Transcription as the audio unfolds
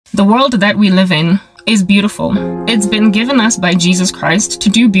The world that we live in is beautiful. It's been given us by Jesus Christ to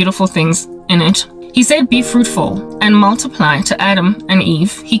do beautiful things in it. He said, be fruitful and multiply to Adam and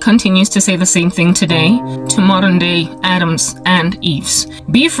Eve. He continues to say the same thing today to modern day Adams and Eves.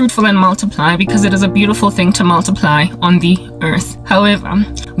 Be fruitful and multiply because it is a beautiful thing to multiply on the earth. However,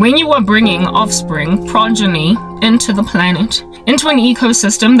 when you are bringing offspring, progeny into the planet, into an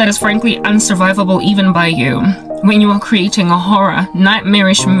ecosystem that is frankly unsurvivable even by you, when you are creating a horror,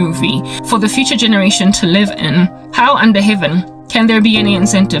 nightmarish movie for the future generation to live in, how under heaven can there be any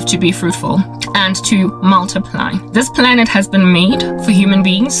incentive to be fruitful and to multiply? This planet has been made for human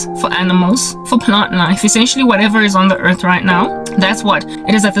beings, for animals, for plant life. Essentially whatever is on the earth right now, that's what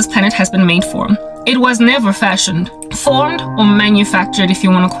it is that this planet has been made for. It was never fashioned, formed, or manufactured, if you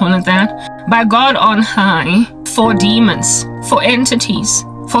want to call it that, by God on high for demons, for entities,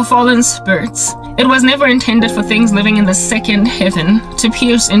 for fallen spirits. It was never intended for things living in the second heaven to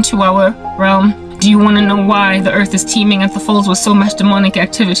pierce into our realm. Do you want to know why the earth is teeming at the folds with so much demonic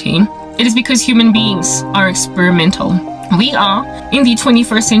activity? It is because human beings are experimental. We are, in the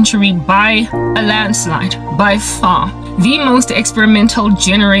 21st century, by a landslide, by far, the most experimental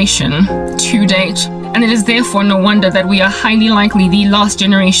generation to date. And it is therefore no wonder that we are highly likely the last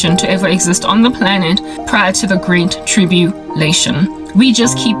generation to ever exist on the planet prior to the Great Tribulation. We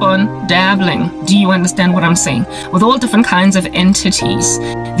just keep on dabbling. Do you understand what I'm saying? With all different kinds of entities.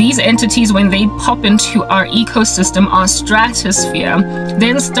 These entities, when they pop into our ecosystem, our stratosphere,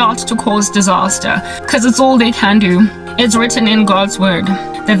 then start to cause disaster because it's all they can do. It's written in God's word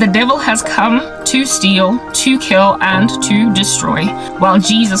that the devil has come to steal, to kill, and to destroy, while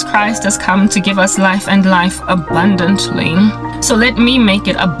Jesus Christ has come to give us life and life abundantly. So let me make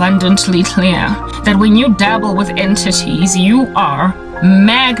it abundantly clear that when you dabble with entities, you are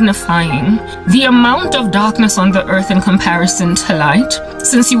magnifying the amount of darkness on the earth in comparison to light,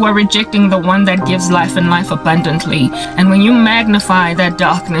 since you are rejecting the one that gives life and life abundantly. And when you magnify that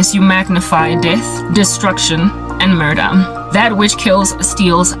darkness, you magnify death, destruction, and murder, that which kills,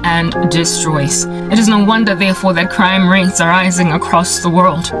 steals, and destroys. It is no wonder, therefore, that crime rates are rising across the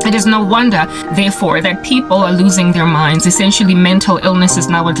world. It is no wonder, therefore, that people are losing their minds. Essentially, mental illness is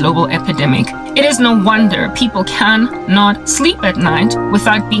now a global epidemic. It is no wonder people cannot sleep at night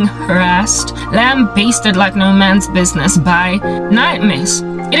without being harassed, lambasted like no man's business by nightmares.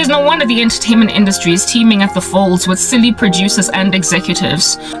 It is no wonder the entertainment industry is teeming at the folds with silly producers and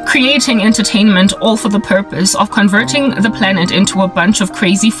executives, creating entertainment all for the purpose of converting the planet into a bunch of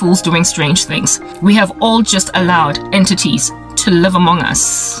crazy fools doing strange things. We have all just allowed entities to live among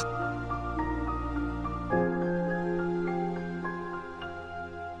us.